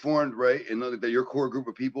you performed, right, and your core group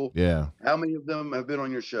of people, yeah, how many of them have been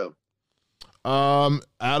on your show? Out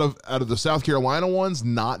of the South Carolina ones,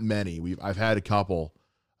 not many. I've had a couple.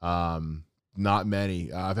 Not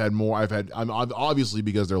many. I've had more. I'm obviously,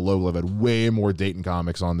 because they're local, I've had way more Dayton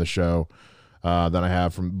comics on the show than I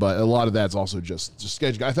have but a lot of that's also just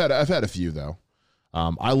schedule. I've had a few though.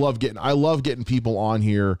 I love getting people on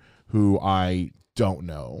here who I don't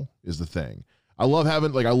know is the thing. I love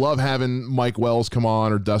having Mike Wells come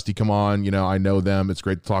on or Dusty come on. I know them. It's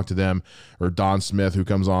great to talk to them. Or Don Smith, who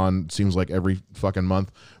comes on, seems like every fucking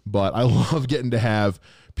month. But I love getting to have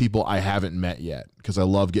people I haven't met yet, because I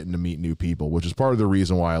love getting to meet new people, which is part of the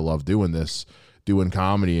reason why I love doing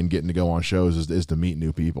comedy and getting to go on shows is to meet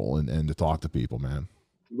new people and to talk to people, man.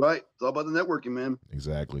 Right. It's all about the networking, man.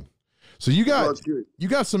 Exactly. So you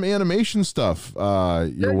got some animation stuff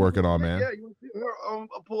you're working on, man. Yeah, you want to see? I'll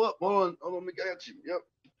pull up. Hold on, I got you. Yep.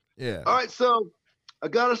 Yeah. All right, so I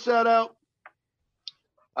got a shout out.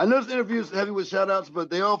 I know this interview is heavy with shout outs, but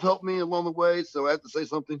they all have helped me along the way, so I have to say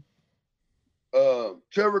something.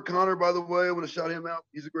 Trevor Connor, by the way, I want to shout him out.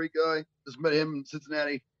 He's a great guy. Just met him in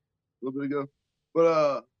Cincinnati a little bit ago.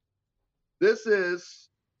 But this is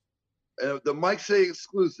the Mike Shea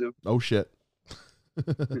exclusive. Oh shit.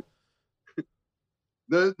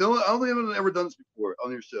 I don't think I've ever done this before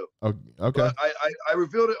on your show. Oh, okay. But I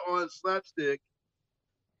revealed it on Slapstick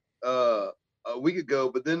a week ago,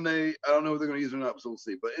 but then I don't know if they're going to use it or not, so we'll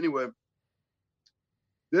see. But anyway,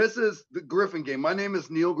 this is the Griffin gang. My name is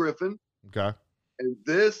Neil Griffin. Okay. And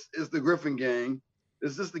this is the Griffin gang.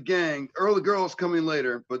 This is the gang. Early Girls coming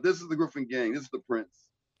later, but this is the Griffin gang. This is the Prince.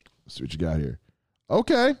 Let's see what you got here.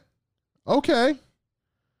 Okay.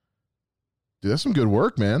 Dude, that's some good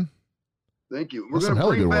work, man. Thank you. We're going to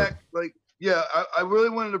bring back, I really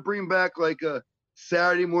wanted to bring back like a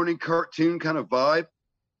Saturday morning cartoon kind of vibe.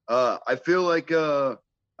 I feel like a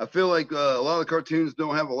lot of the cartoons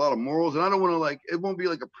don't have a lot of morals, and I don't want to it won't be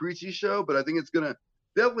like a preachy show, but I think it's going to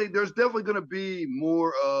there's definitely going to be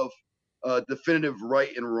more of definitive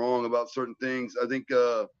right and wrong about certain things. I think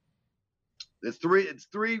it's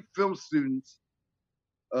three film students.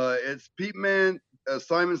 It's Pete Man,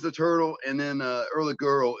 Simon's the Turtle, and then Early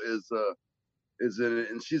Girl is in it,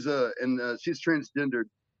 and she's transgendered,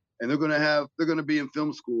 and they're gonna be in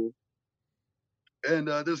film school, and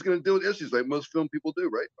they're just gonna deal with issues like most film people do,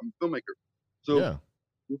 right? I'm a filmmaker, so yeah.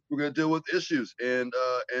 We're gonna deal with issues and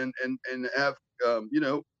have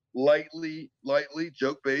lightly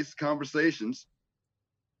joke-based conversations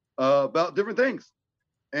about different things,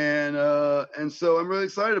 and so I'm really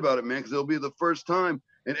excited about it, man, because it'll be the first time,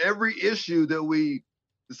 and every issue that we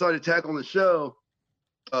decide to tackle on the show.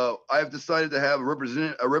 I've decided to have a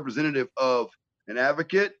representative of an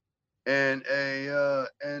advocate and a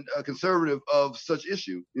conservative of such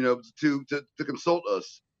issue, to consult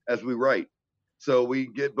us as we write. So we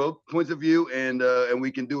get both points of view and we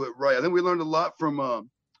can do it right. I think we learned a lot from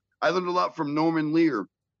I learned a lot from Norman Lear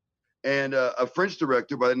and a French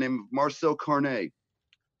director by the name of Marcel Carnet.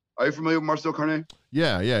 Are you familiar with Marcel Carnet?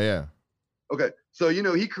 Yeah. Okay, so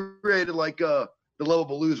he created like the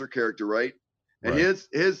lovable loser character, right? And right.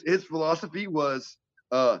 his philosophy was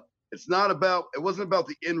it wasn't about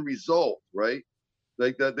the end result, right?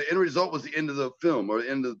 Like the end result was the end of the film or the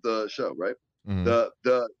end of the show, right? Mm-hmm.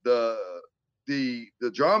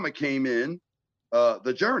 The drama came in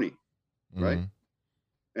the journey, right?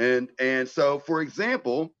 Mm-hmm. And so, for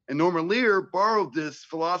example, and Norman Lear borrowed this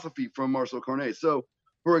philosophy from Marcel Carnet. So,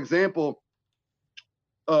 for example,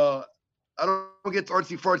 I don't get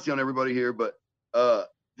artsy fartsy on everybody here, but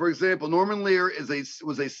for example, Norman Lear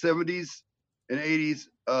was a 70s and 80s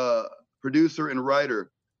producer and writer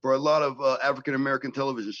for a lot of African-American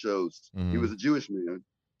television shows. He was a Jewish man,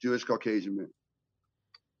 Jewish Caucasian man.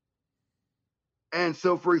 And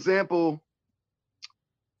so, for example,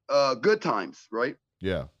 Good Times, right?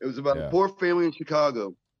 Yeah. It was about a poor family in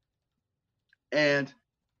Chicago. And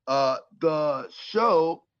the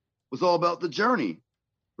show was all about the journey,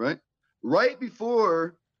 right? Right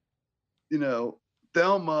before,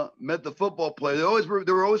 Thelma met the football player. They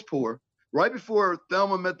were always poor. Right before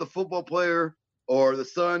Thelma met the football player, or the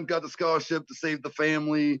son got the scholarship to save the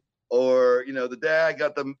family, or the dad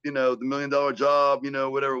got the the $1 million job,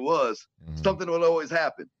 whatever it was, something would always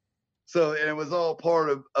happen. So, and it was all part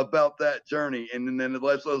of about that journey. And then the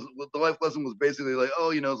life lesson was basically like,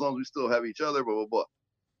 oh, as long as we still have each other, blah blah blah,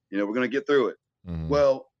 we're gonna get through it.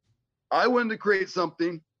 Well, I wanted to create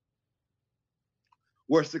something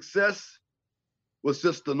where success was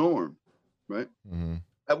just the norm, right?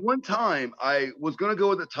 At one time, I was going to go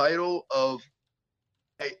with the title of,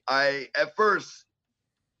 I at first,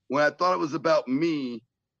 when I thought it was about me,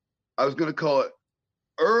 I was going to call it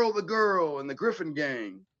Earl the Girl and the Griffin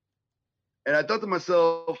Gang. And I thought to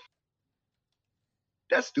myself,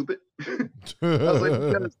 that's stupid. I was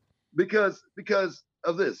like, because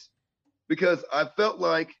of this. Because I felt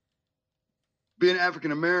like being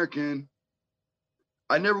African-American,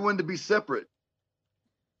 I never wanted to be separate.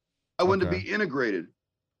 I wanted to be integrated.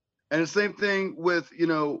 And the same thing with,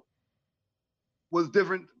 with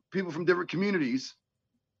different people from different communities.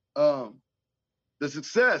 The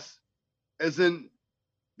success is in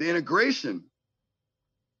the integration,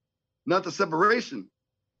 not the separation.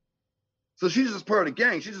 So she's just part of the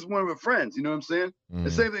gang. She's just one of her friends. You know what I'm saying? The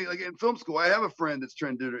same thing, like in film school. I have a friend that's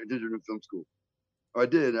transgender in film school. Or I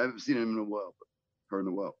did. I haven't seen him in a while, but her in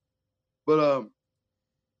a while. But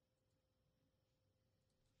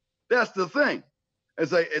that's the thing.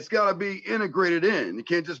 It's like it's got to be integrated in. It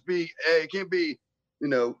can't just be. It can't be,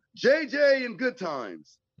 JJ in Good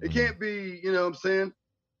Times. It can't be, what I'm saying,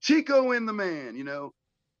 Chico in The Man.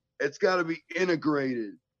 It's got to be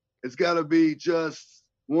integrated. It's got to be just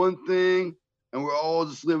one thing, and we're all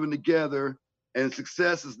just living together. And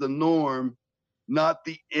success is the norm, not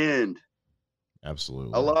the end.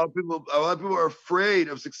 Absolutely. A lot of people are afraid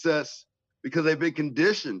of success because they've been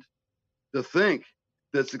conditioned to think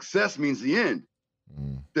that success means the end.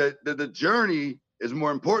 That the journey is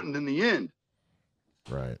more important than the end.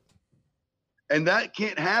 Right. And that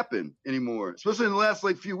can't happen anymore, especially in the last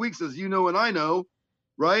few weeks, as you know and I know,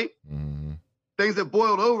 right? Things have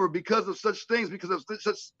boiled over because of such things, because of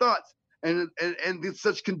such thoughts and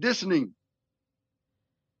such conditioning.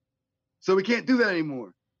 So we can't do that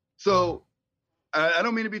anymore. So I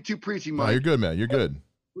don't mean to be too preachy, Mike. No, you're good, man. You're good.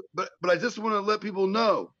 But I just want to let people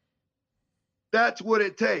know that's what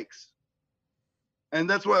it takes. And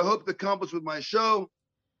that's what I hope to accomplish with my show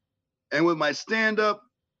and with my stand-up,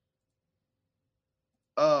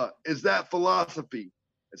 is that philosophy.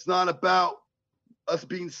 It's not about us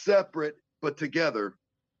being separate, but together.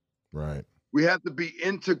 Right. We have to be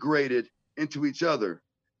integrated into each other.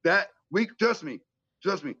 Trust me,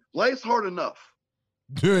 life's hard enough.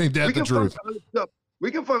 Ain't that the truth?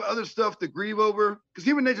 We can find other stuff to grieve over, because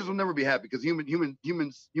human natures will never be happy, because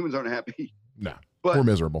humans aren't happy. No, but we're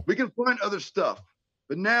miserable. We can find other stuff.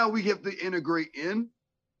 But now we have to integrate in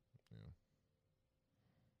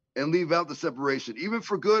and leave out the separation. Even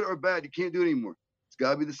for good or bad, you can't do it anymore. It's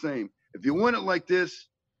got to be the same. If you want it like this,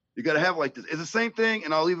 you got to have it like this. It's the same thing,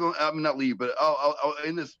 and I'll leave. Not leave, but I'll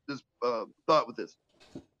end this thought with this.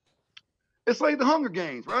 It's like the Hunger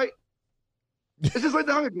Games, right? It's just like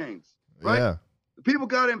the Hunger Games, right? Yeah. The people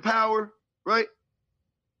got in power, right?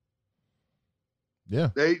 Yeah.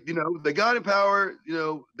 They got in power,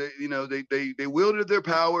 they wielded their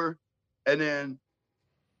power, and then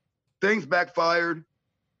things backfired.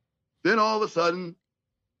 Then all of a sudden,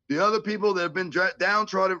 the other people that have been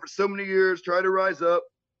downtrodden for so many years try to rise up,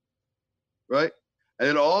 right? And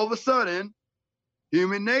then all of a sudden,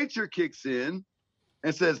 human nature kicks in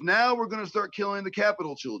and says, now we're going to start killing the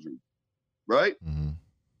capital children, right?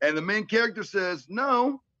 And the main character says,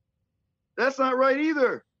 no, that's not right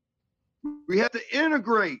either. We have to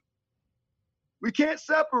integrate. We can't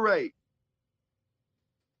separate.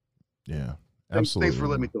 Yeah, absolutely. Thanks for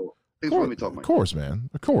letting me talk. Thanks for letting me talk, Mike. Of course,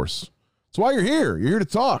 man. Of course. That's why you're here. You're here to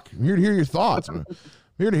talk. I'm here to hear your thoughts. I'm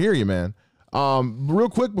here to hear you, man. Real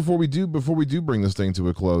quick before we do bring this thing to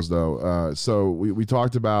a close, though. So we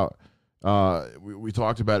talked about we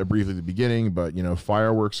talked about it briefly at the beginning, but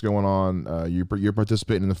fireworks going on. You're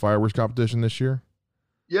participating in the fireworks competition this year?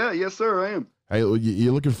 Yeah, yes, sir, I am. Hey,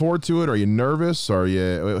 you looking forward to it? Are you nervous? How are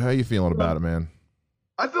you feeling about it, man?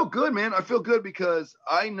 I feel good, man. I feel good because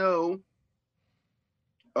I know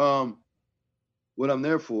what I'm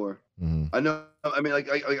there for. Mm-hmm. I know. I mean, like,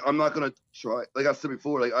 I'm not gonna try. Like I said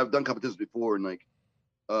before, like I've done competitions before, and like,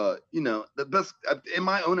 you know, the best, in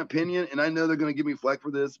my own opinion, and I know they're gonna give me flack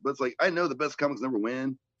for this, but it's like I know the best comics never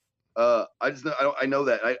win. I just know, I know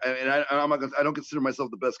that. I'm not gonna, I don't consider myself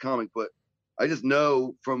the best comic, but I just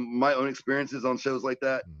know from my own experiences on shows like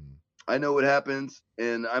that, Mm-hmm. I know what happens,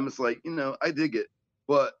 and I'm just like, you know, I dig it.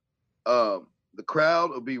 But the crowd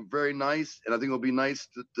will be very nice, and I think it'll be nice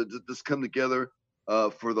to just come together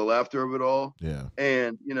for the laughter of it all. Yeah.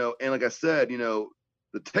 And you know, and like I said, you know,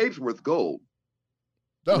 the tape's worth gold.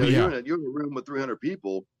 Oh, You know, yeah. you're in a room with 300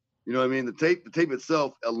 people. You know what I mean? The tape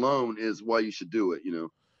itself alone is why you should do it. You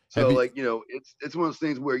know, Have so you, like, you know, it's one of those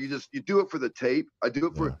things where you do it for the tape. yeah.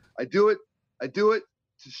 I do it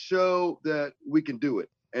to show that we can do it.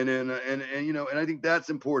 And then and you know, and I think that's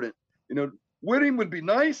important. You know, winning would be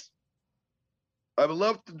nice. I'd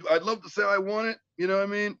love to say I won it. You know what I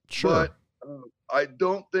mean? Sure. But I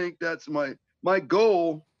don't think that's my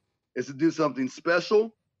goal. Is to do something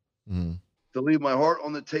special, Mm-hmm. to leave my heart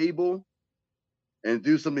on the table, and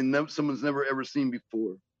do something someone's never ever seen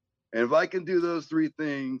before. And if I can do those three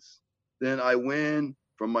things, then I win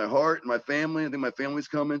from my heart and my family. I think my family's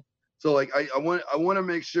coming. So like I want to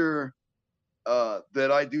make sure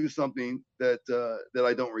that I do something that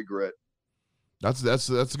I don't regret. That's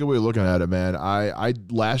a good way of looking at it, man. I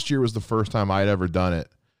last year was the first time I'd ever done it,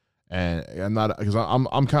 and I'm not, because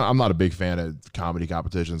I'm not a big fan of comedy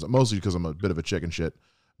competitions, mostly because I'm a bit of a chicken shit.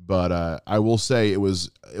 But I will say it was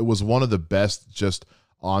one of the best just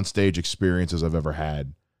on stage experiences I've ever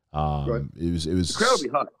had. Right. It was The crowd will be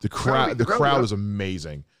hot. the crowd was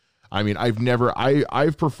amazing. I mean,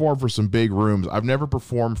 I've performed for some big rooms. I've never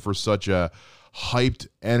performed for such a hyped,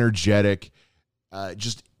 energetic,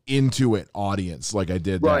 just into it audience like I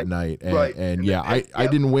did that night. And yeah, I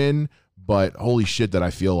didn't win, but holy shit, did I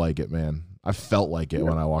feel like it, man. I felt like it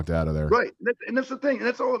when I walked out of there. Right. And that's the thing. And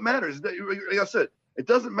that's all that matters. Like I said, it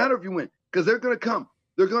doesn't matter if you win, because they're going to come.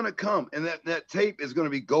 They're going to come. And that tape is going to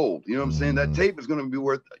be gold. You know what I'm saying? That tape is going to be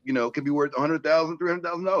worth, you know, could be worth $100,000,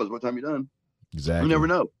 $300,000 by the time you're done. Exactly. You never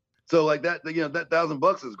know. So like that, you know, that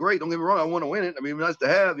 $1,000 is great. Don't get me wrong. I want to win it. I mean, it's nice to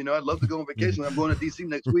have, you know, I'd love to go on vacation. I'm going to DC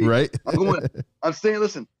next week. Right. I'm staying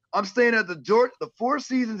at the Four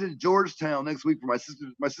Seasons in Georgetown next week for my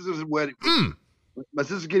sister's wedding. My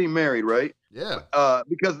sister's getting married, right? Yeah.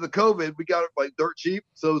 Because of the COVID, we got it like dirt cheap.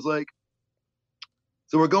 So it's like,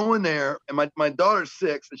 so we're going there, and my daughter's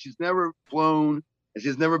 6, and she's never flown, and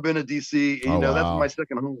she's never been to DC, and that's my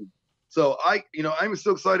second home. So I'm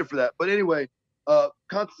so excited for that. But anyway,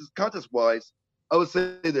 contest wise, I would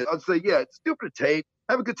say that I'd say, yeah, it's good for the tape.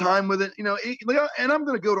 Have a good time with it, you know. And I'm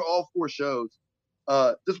gonna go to all 4 shows,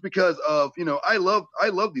 just because of, you know, I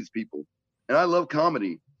love these people, and I love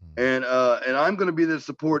comedy, and I'm gonna be there to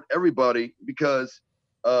support everybody because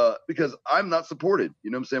I'm not supported.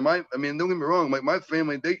 You know what I'm saying? I mean, don't get me wrong. My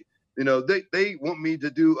family, they want me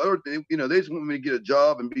to do other things. You know, they just want me to get a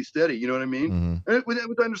job and be steady. You know what I mean? And which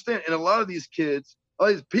I understand. And a lot of these kids, all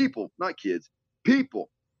these people, not kids, people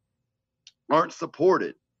aren't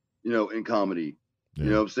supported, you know, in comedy. Yeah. You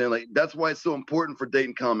know what I'm saying? Like, that's why it's so important for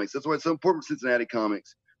Dayton comics. That's why it's so important for Cincinnati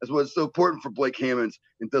comics. That's why it's so important for Blake Hammonds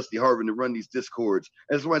and Dusty Harvin to run these Discords.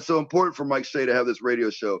 And that's why it's so important for Mike Shea to have this radio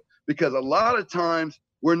show, because a lot of times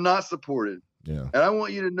we're not supported. Yeah. And I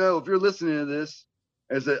want you to know, if you're listening to this,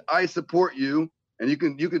 is that I support you, and you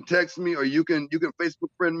can text me, or you can Facebook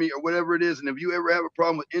friend me, or whatever it is. And if you ever have a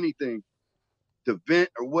problem with anything, to vent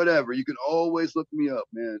or whatever, you can always look me up,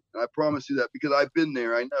 man. And I promise you that, because I've been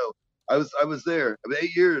there. I know. I was there. I mean,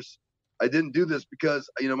 8 years. I didn't do this because,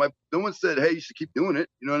 you know, no one said, hey, you should keep doing it.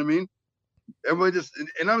 You know what I mean? Everybody just,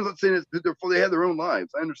 and I'm not saying they have their own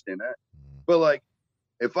lives. I understand that. But like,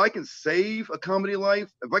 if I can save a comedy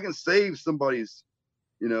life, if I can save somebody's,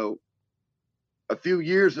 you know, a few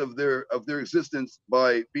years of their existence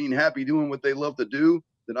by being happy doing what they love to do,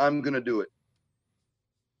 then I'm gonna do it.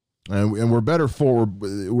 And we're better for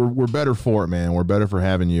we're better for it, man. We're better for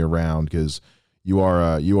having you around, because you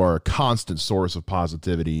are a constant source of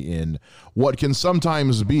positivity in what can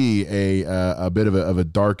sometimes be a bit of a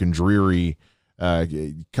dark and dreary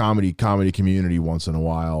comedy community. Once in a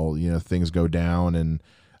while, you know, things go down, and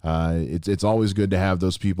it's always good to have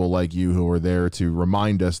those people like you who are there to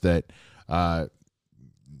remind us that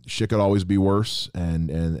shit could always be worse, and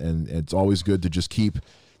it's always good to just keep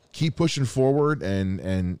pushing forward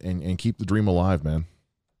and keep the dream alive, man.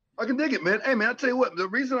 I can dig it, man. Hey, man, I'll tell you what, the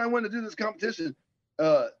reason I wanted to do this competition,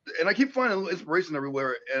 and I keep finding a little inspiration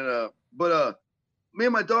everywhere, and but me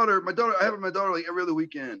and my daughter, I have my daughter like every other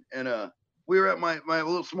weekend, and we were at my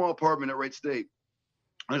little small apartment at Wright State.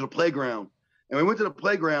 There's a playground, And we went to the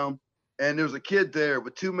playground, and there was a kid there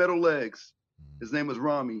with 2 metal legs. His name was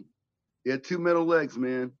Rami. He had 2 metal legs,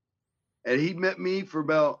 man. And he met me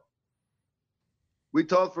we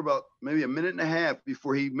talked for about maybe a minute and a half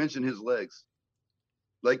before he mentioned his legs.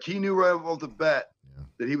 Like, he knew right off the bat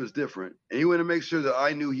that he was different. And he wanted to make sure that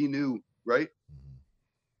I knew he knew, right?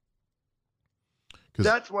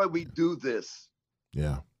 That's why we do this.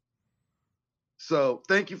 Yeah. So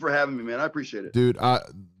thank you for having me, man. I appreciate it. Dude, I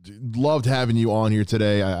loved having you on here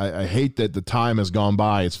today. I hate that the time has gone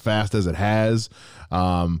by as fast as it has.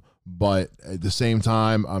 But at the same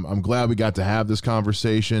time, I'm glad we got to have this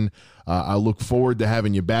conversation. I look forward to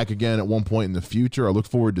having you back again at one point in the future. I look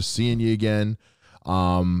forward to seeing you again.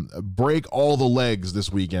 Break all the legs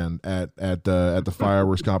this weekend at the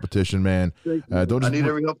fireworks competition, man. I need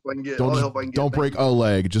every help I can get. All the help I can get. Don't break a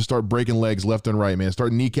leg. Just start breaking legs left and right, man.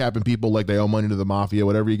 Start kneecapping people like they owe money to the mafia.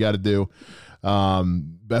 Whatever you got to do.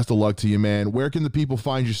 Best of luck to you, man. Where can the people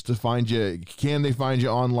find you? Can they find you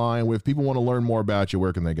online? If people want to learn more about you,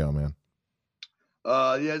 where can they go, man?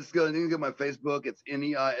 Yeah, just go. You can get my Facebook. It's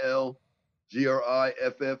NeilGriffin.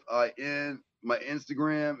 My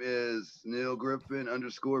Instagram is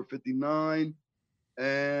NeilGriffin_59.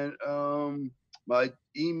 And my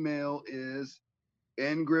email is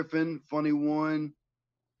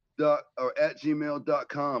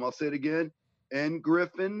ngriffin21@gmail.com. I'll say it again.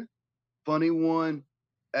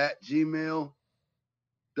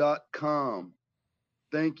 ngriffin21@gmail.com.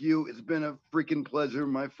 Thank you. It's been a freaking pleasure,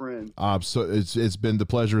 my friend. So the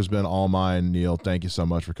pleasure has been all mine, Neil. Thank you so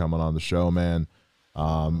much for coming on the show, man.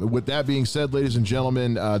 With that being said, ladies and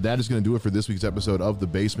gentlemen, that is going to do it for this week's episode of The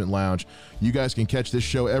Basement Lounge. You guys can catch this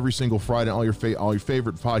show every single Friday on all your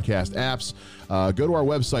favorite podcast apps. Go to our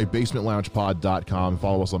website, basementloungepod.com.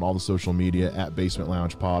 Follow us on all the social media at Basement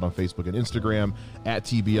Lounge Pod on Facebook and Instagram, at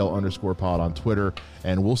TBL_pod on Twitter.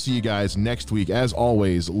 And we'll see you guys next week. As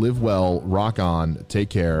always, live well, rock on, take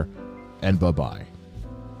care, and bye-bye.